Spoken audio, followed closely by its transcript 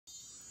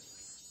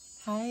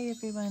Hi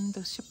everyone,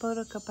 do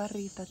shiporo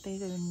kaparita te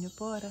de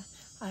nyupora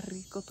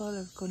arriko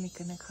tolo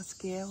konika ne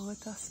kaskia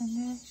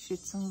watasine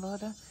shitsun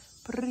loda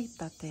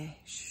prita te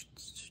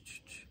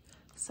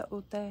sa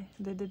ote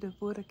de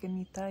pura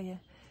kenitaya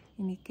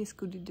ini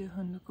kisku di de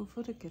honu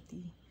kufura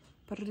kati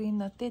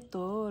prina te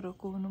toro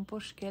ko no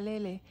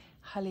poskelele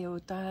hale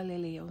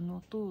otalele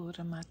no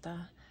tura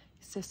mata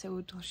se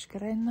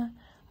utoshkrena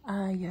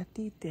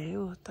ayati te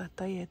o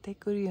tataya te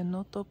kurio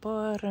no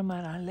topora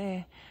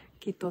marale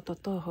ki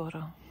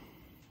tohoro.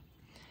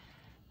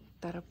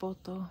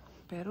 Tarapoto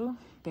Peru,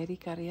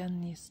 perikarian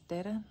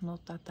nistera, no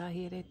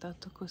tatahire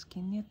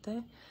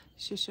tatukuskinite,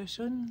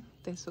 shishoshun,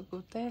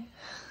 tesokote,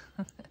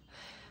 a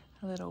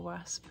little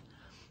wasp.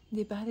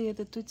 Di bari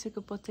de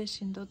tutsikopote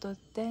shindoto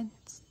ten,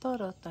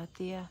 storo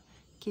tatia,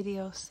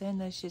 kirio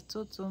sena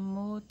shitsutsu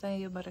muta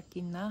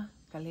yobarakina,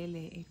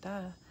 kalele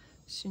ita,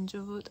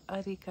 shinjuvut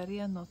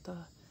arikaria noto,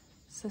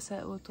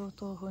 sesa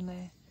ototo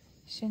hune,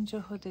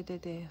 shinjoho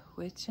de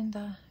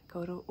wechinda,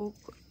 koro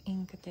uk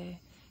inkate,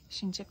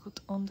 Shinjakut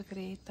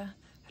ondagreta,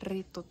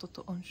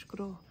 ritoto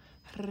onskru,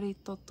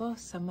 ritoto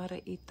samara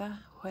ita,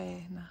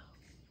 huena,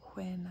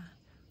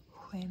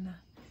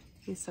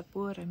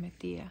 isapure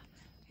metia,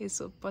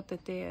 iso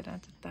potatea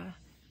tata,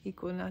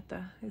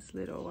 ikunata, is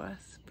little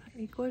wasp,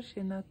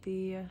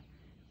 ikoshinatia,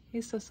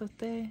 iso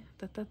sote,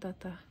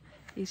 tata,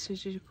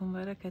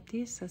 isujukumara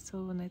katisa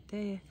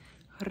sonete,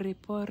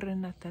 riporre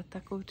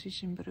natata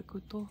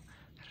coachishimbrekuto,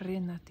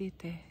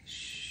 renatite,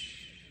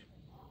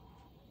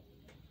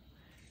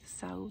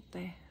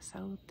 Saute.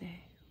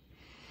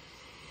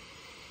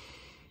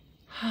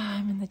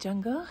 I'm in the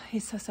jungle.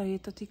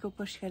 Isasayutotiko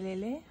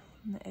Poshkalele,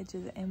 on the edge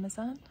of the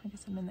Amazon. I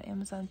guess I'm in the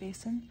Amazon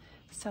basin.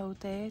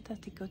 Saute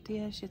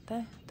tatikotia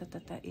shita,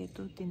 tatata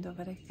etu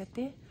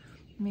tindovarekate,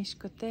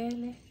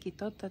 mishkotele,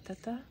 kitota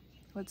tata.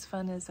 What's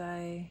fun is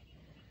I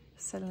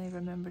suddenly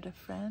remembered a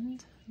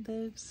friend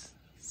lives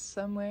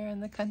somewhere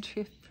in the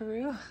country of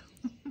Peru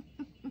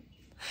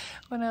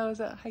when I was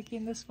out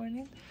hiking this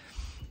morning.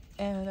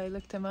 And I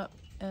looked him up,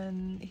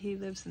 and he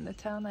lives in the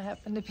town I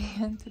happen to be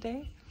in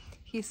today.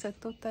 He's at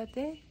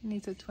Totate, and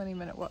he's a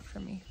 20-minute walk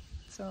from me.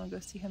 So I'll go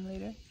see him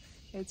later.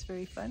 It's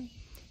very fun.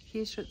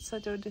 He's a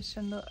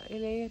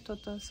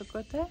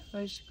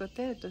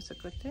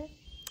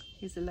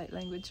light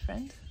language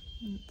friend.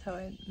 That's how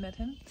I met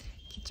him.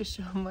 I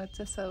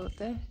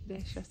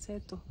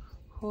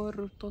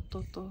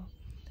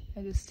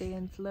just stay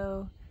in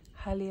flow.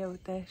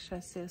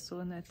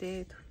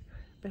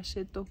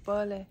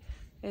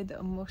 Ed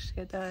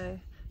moshkeda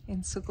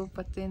in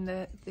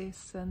sukopatina de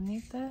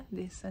sanita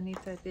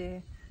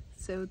de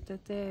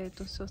seutete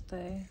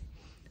tosote.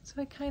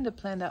 So I kind of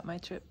planned out my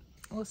trip.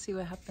 We'll see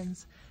what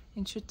happens.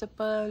 In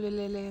chutapa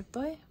lulele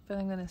boy, but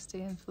I'm gonna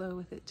stay in flow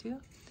with it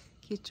too.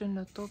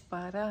 Kichunoto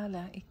para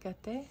la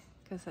ikate,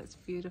 because that's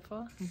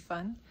beautiful and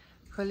fun.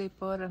 Kole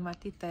pora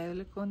matita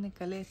ulikone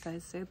kaleta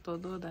se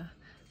tododa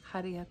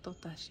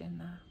hariatota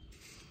shena.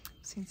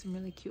 Seen some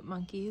really cute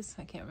monkeys.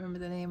 I can't remember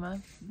the name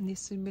of.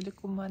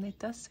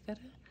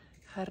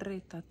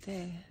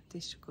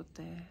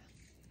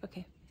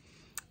 Okay.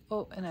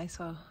 Oh, and I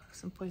saw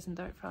some poison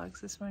dart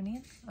frogs this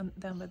morning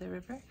down by the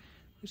river,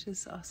 which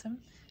is awesome.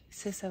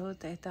 I'm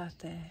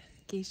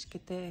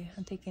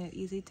taking it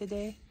easy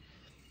today,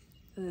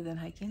 other than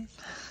hiking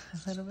a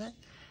little bit,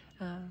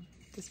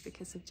 just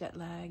because of jet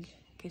lag.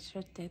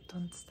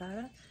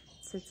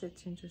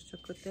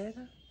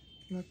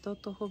 No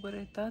toto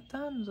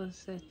hobaretata, no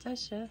se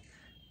tasha,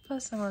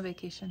 plus summer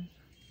vacation.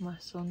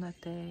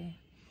 Masonate.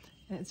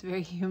 And it's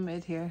very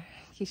humid here.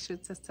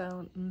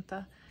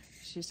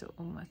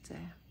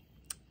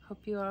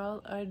 Hope you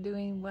all are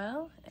doing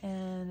well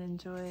and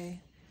enjoy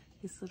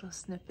these little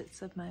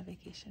snippets of my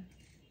vacation.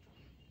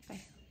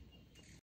 Bye.